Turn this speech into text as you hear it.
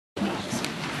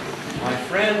My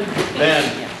friend Ben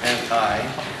and I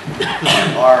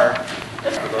are,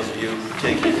 for those of you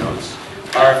taking notes,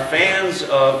 are fans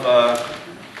of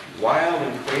wild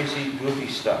and crazy, goofy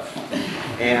stuff.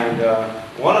 And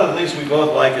one of the things we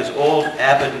both like is old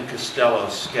Abbott and Costello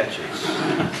sketches.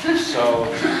 So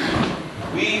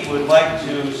we would like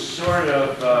to sort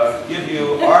of give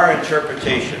you our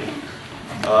interpretation.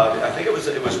 I think it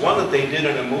was one that they did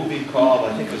in a movie called,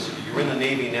 I think it was You're in the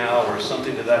Navy Now or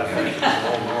something to that effect. It was an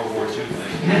old World War II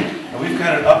thing. And we've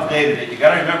kind of updated it. You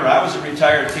got to remember, I was a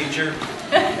retired teacher,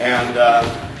 and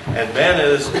Ben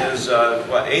is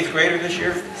what, 8th grader this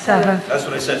year? 7th. That's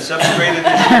what I said, 7th grader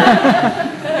this year.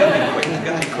 You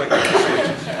gotta be quick.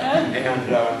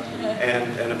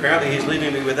 And apparently he's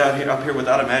leaving me up here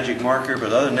without a magic marker.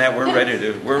 But other than that, we're ready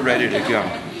to go.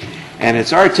 And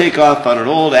it's our takeoff on an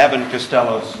old Abbott and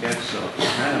Costello sketch, so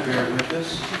kind of bear with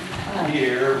us.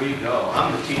 Here we go.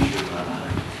 I'm the teacher, by the way.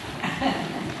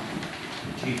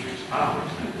 The teacher's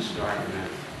hours at the start of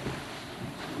it.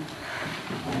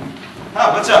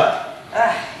 Oh, what's up?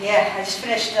 Yeah, I just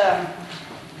finished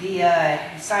the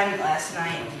assignment last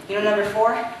night. You know number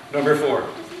 4? Number 4.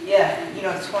 Yeah, you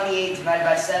know 28 divided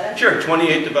by 7? Sure,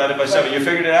 28 divided by 7. You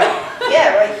figured it out?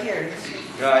 Yeah, right here.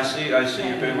 Yeah, I see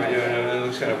you figured it out. It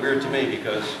looks kind of weird to me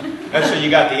because that's so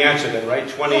you got the answer then, right?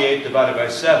 28 divided by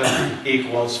 7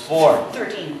 equals 4.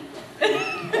 13.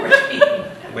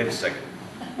 14. Wait a second.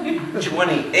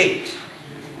 28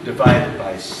 divided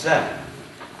by 7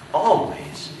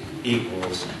 always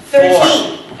equals 4.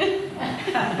 13.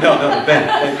 No,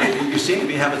 Ben, you seem to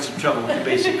be having some trouble with the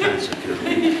basic concept here.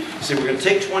 See, we're going to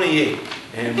take 28,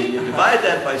 and when you divide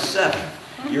that by 7,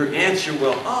 your answer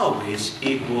will always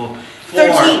equal 4.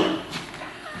 13.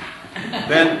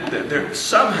 Then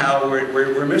somehow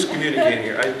we're miscommunicating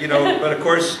here. But of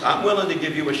course I'm willing to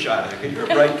give you a shot. Because you're a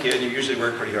bright kid, and you usually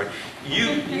work pretty hard.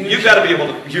 You've got to be able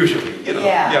to usually, we're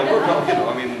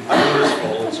I mean,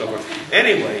 resourceful and so forth.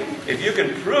 Anyway, if you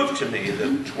can prove to me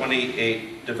that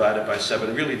 28 divided by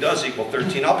 7 really does equal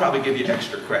 13, I'll probably give you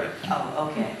extra credit. Oh,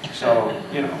 okay. So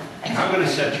I'm going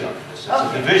to set you up for this. It's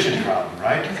a division problem,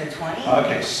 right? Is it 20?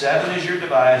 Okay, 7 is your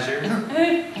divisor.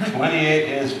 28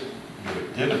 is your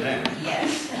dividend.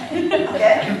 Yes.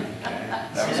 Okay.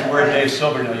 That was a word Dave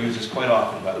Silvernail uses quite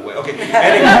often, by the way. Okay,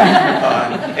 anyway,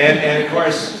 and of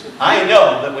course, I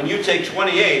know that when you take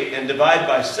 28 and divide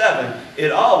by 7,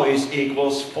 it always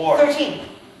equals 4. 13.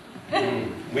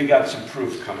 We got some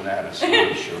proof coming at us,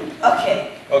 I'm sure.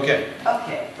 Okay. Okay.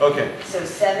 Okay. Okay. So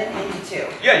 7 into 2.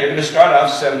 Yeah, you're going to start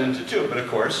off 7 into 2, but of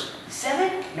course...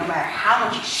 7, no matter how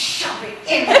much you shove it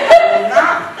in, will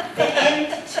not fit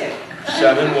into 2.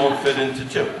 7 won't fit into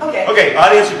 2. Okay. Okay,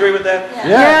 audience agree with that?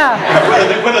 Yeah.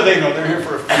 What do they know? They're here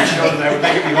for a fun show and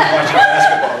they could be home watching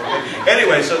basketball. Okay?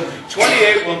 Anyway, so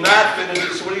 28 will not fit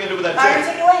into, so what are you going to do with that 2? I'm going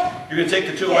to take it away. You're going to take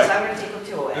the 2 away? Yes, I'm going to take the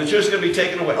 2 away. The 2 is going to be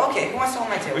taken away. Okay, who wants to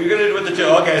hold my 2? What are you going to do with the 2?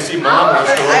 Okay, I see Mom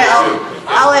wants to hold the 2.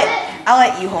 I'll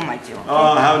let you hold my 2. Okay?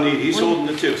 Oh, how neat. He's holding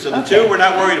the 2. So the 2 we're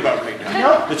not worried about right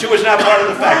now. Nope. The 2 is not part of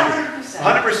the factor.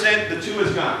 100%, the 2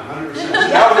 is gone. 100%.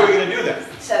 So how are we going to do that?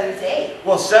 7 to 8.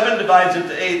 Well, 7 divides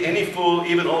into 8. Any fool,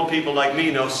 even old people like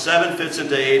me, know 7 fits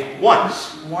into 8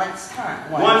 once. One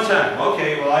time. One time.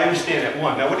 Okay, well, I understand that.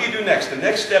 1. Now, what do you do next? The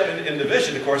next step in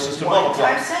division, of course, is to multiply.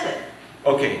 1 times 7.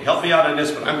 Okay, help me out on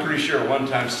this one. I'm pretty sure 1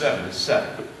 times 7 is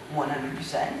 7.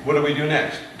 100%. What do we do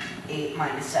next? 8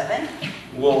 minus 7.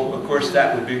 Well, of course,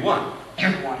 that would be 1.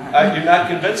 100. You're not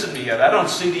convincing me yet. I don't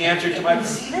see the answer to my... You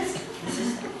see this? This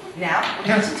is... Now,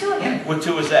 we're using 2 again. What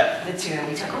 2 is that? The 2 that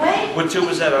we took away. What 2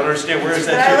 is that? I don't understand. Where is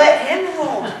But I that let him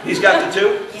hold. 2? He's got the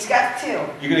 2? He's got the 2.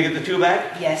 You're going to get the 2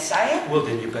 back? Yes, I am. Well,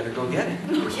 then you better go get it.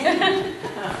 Okay.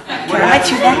 What happens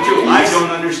to the 2? I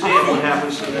don't understand what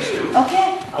happens to this 2.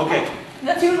 Okay. Okay.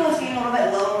 The 2 was getting a little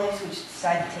bit lonely, so we just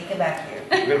decided to take it back here.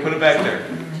 We're going to put it back there.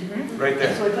 Right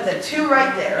there. So we put the 2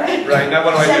 right there, right? Right. Now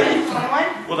what do I 7 do? is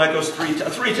 21. Well, that goes 3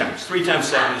 times. 3 times. 3 times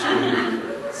 7 is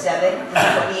 2. 7 is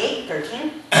 28.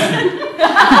 13. I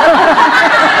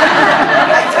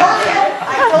told you, I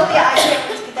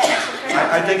can't get that extra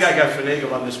credit. I think I got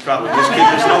finagled on this problem. This kid,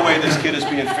 there's no way this kid is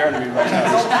being fair to me right now.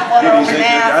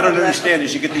 I don't understand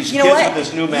this. You get these kids with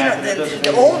this new math. And it doesn't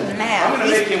the old math. I'm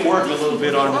going to make him work a little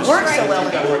bit on this. Works so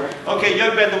well. Okay,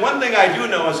 young Ben, the one thing I do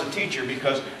know as a teacher,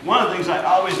 because one of the things I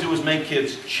always do is make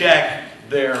kids check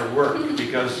their work,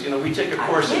 because we take a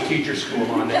course in teacher school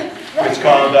on it. It's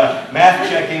called Math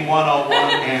Checking 101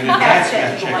 and Advanced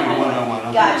Math Checking 101.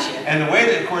 Okay? Gotcha. And the way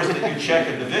that, of course, that you check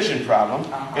a division problem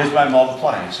is by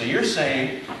multiplying. So you're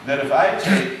saying that if I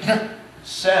take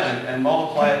 7 and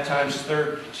multiply it times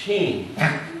 13,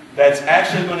 that's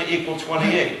actually going to equal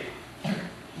 28.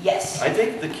 Yes. I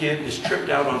think the kid is tripped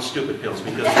out on stupid pills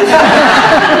because this is going to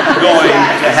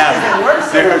happen.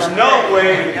 There's no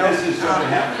way this is going to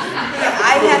happen.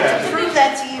 I have to prove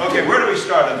that to you. Okay, where do we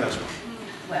start on this one?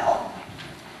 Well,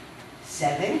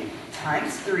 7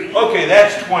 times 3. Okay,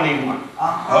 that's 21.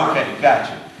 Uh-huh. Okay,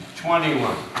 gotcha.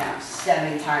 21. Now,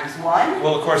 7 times 1.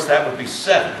 Well, of course, that would be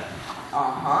 7.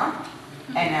 Uh-huh.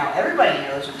 And now everybody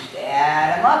knows we should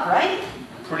add them up, right?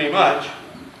 Pretty much.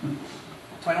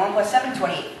 21 plus 7,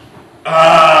 28.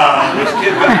 Ah, this kid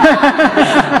got...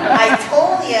 I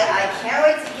told you, I can't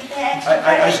wait to get the extra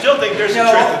I still think there's a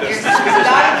trick to this.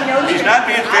 He's not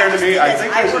being fair to me. I think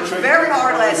there's a worked trick. very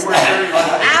hard last night.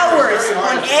 Hours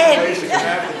on end.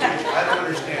 I don't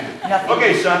understand it. Nothing.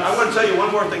 Okay, son, I'm going to tell you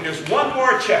one more thing. There's one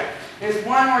more check. There's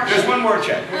one more check. There's one more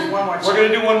check. There's one more check. We're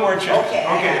going to do one more check. Okay,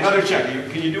 Okay, another check.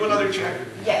 Can you do another check?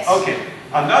 Yes. Okay.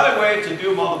 Another way to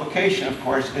do multiplication, of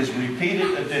course, is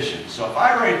repeated addition. So if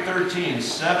I write 13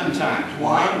 7 times,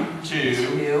 1,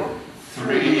 2,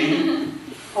 3,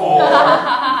 4,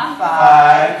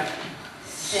 5,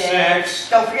 6.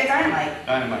 Don't forget dynamite.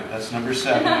 Dynamite, that's number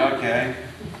 7, okay.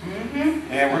 Mm-hmm.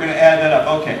 And we're going to add that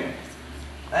up, okay.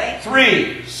 Right?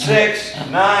 3, 6,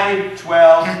 9,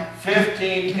 12,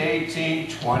 15, 18,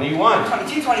 21.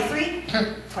 22, 23,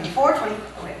 24, 20,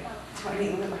 wait,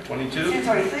 22?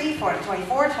 23,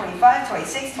 24, 25,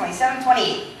 26, 27,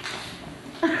 28.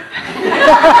 I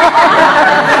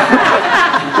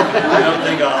don't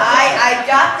think I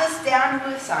got this down to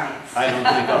a science. I don't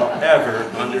think I'll ever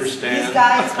understand These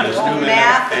guys this know new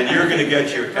math. and you're going to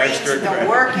get your Brains extra don't credit.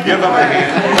 work Give them a anymore.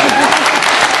 hand.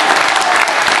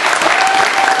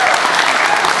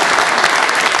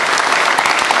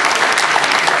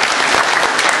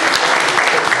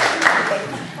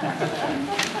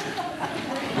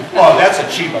 Oh, that's a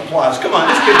cheap applause. Come on,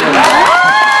 this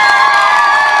kid.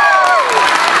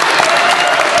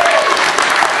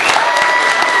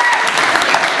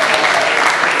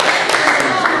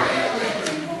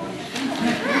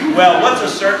 Well, what's a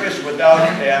circus without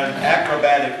an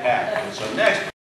acrobatic act? So next,